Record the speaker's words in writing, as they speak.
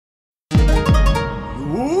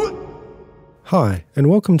Hi, and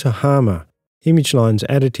welcome to Harmor, ImageLine's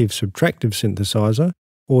additive subtractive synthesizer,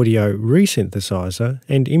 audio resynthesizer,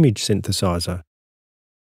 and image synthesizer.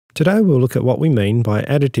 Today we'll look at what we mean by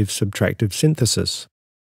additive subtractive synthesis.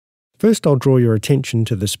 First, I'll draw your attention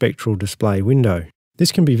to the spectral display window.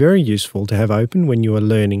 This can be very useful to have open when you are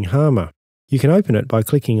learning Harmor. You can open it by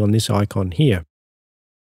clicking on this icon here.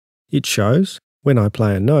 It shows, when I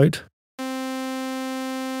play a note,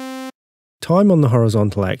 time on the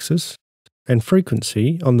horizontal axis, and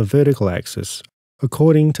frequency on the vertical axis,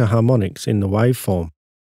 according to harmonics in the waveform.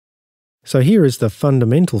 So here is the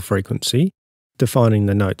fundamental frequency, defining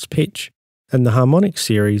the note's pitch, and the harmonic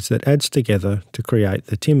series that adds together to create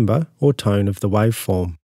the timbre or tone of the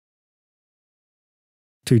waveform.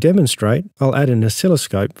 To demonstrate, I'll add an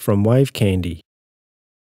oscilloscope from Wave Candy.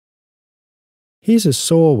 Here's a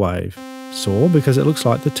saw wave. Saw because it looks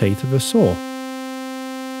like the teeth of a saw.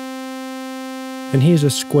 And here's a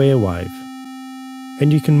square wave.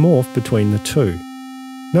 And you can morph between the two.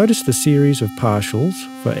 Notice the series of partials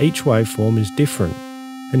for each waveform is different.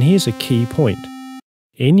 And here's a key point.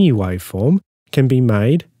 Any waveform can be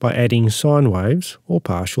made by adding sine waves, or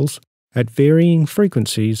partials, at varying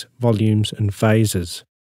frequencies, volumes and phases.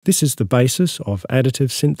 This is the basis of additive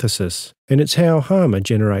synthesis, and it's how Harmor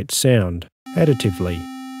generates sound, additively.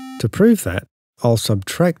 To prove that, I'll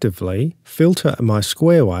subtractively filter my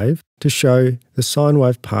square wave to show the sine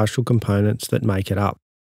wave partial components that make it up.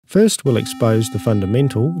 First, we'll expose the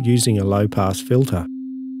fundamental using a low-pass filter.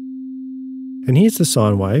 And here's the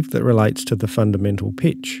sine wave that relates to the fundamental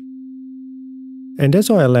pitch. And as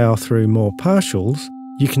I allow through more partials,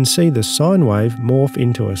 you can see the sine wave morph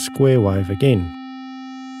into a square wave again.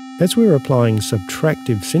 As we're applying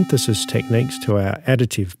subtractive synthesis techniques to our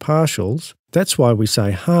additive partials, that's why we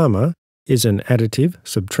say Harmor is an additive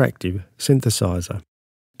subtractive synthesizer.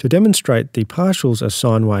 To demonstrate the partials are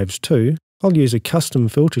sine waves too, I'll use a custom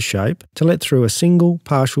filter shape to let through a single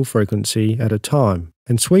partial frequency at a time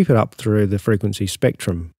and sweep it up through the frequency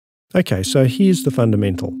spectrum. Okay, so here's the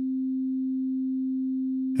fundamental.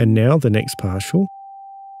 And now the next partial.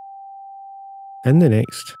 And the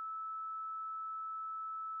next.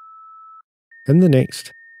 And the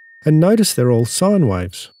next. And notice they're all sine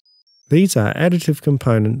waves. These are additive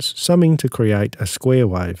components summing to create a square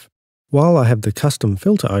wave. While I have the custom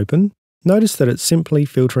filter open, notice that it's simply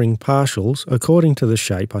filtering partials according to the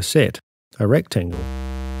shape I set, a rectangle.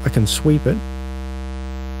 I can sweep it,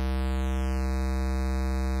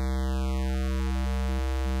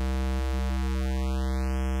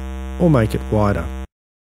 or make it wider.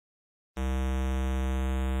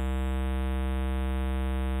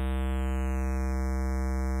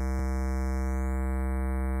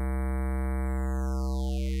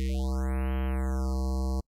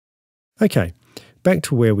 Okay, back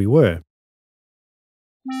to where we were.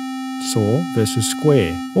 Saw versus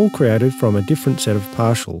square, all created from a different set of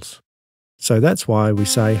partials. So that's why we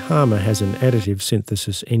say Harmor has an additive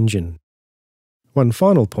synthesis engine. One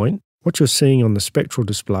final point, what you're seeing on the spectral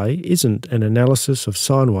display isn't an analysis of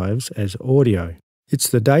sine waves as audio. It's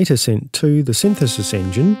the data sent to the synthesis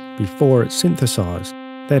engine before it's synthesized.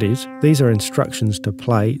 That is, these are instructions to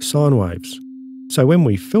play sine waves. So when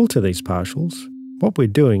we filter these partials, what we're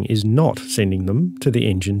doing is not sending them to the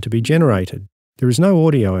engine to be generated. There is no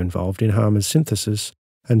audio involved in Harmor's synthesis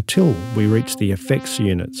until we reach the effects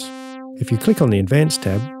units. If you click on the Advanced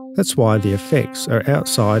tab, that's why the effects are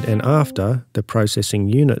outside and after the processing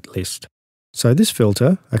unit list. So this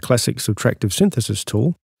filter, a classic subtractive synthesis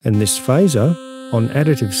tool, and this phaser on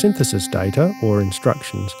additive synthesis data or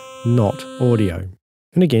instructions, not audio.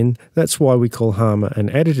 And again, that's why we call Harmor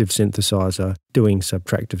an additive synthesizer doing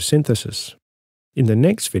subtractive synthesis. In the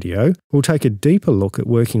next video, we'll take a deeper look at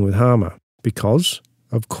working with Harmor, because,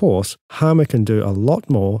 of course, Harmor can do a lot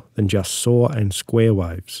more than just saw and square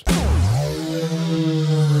waves.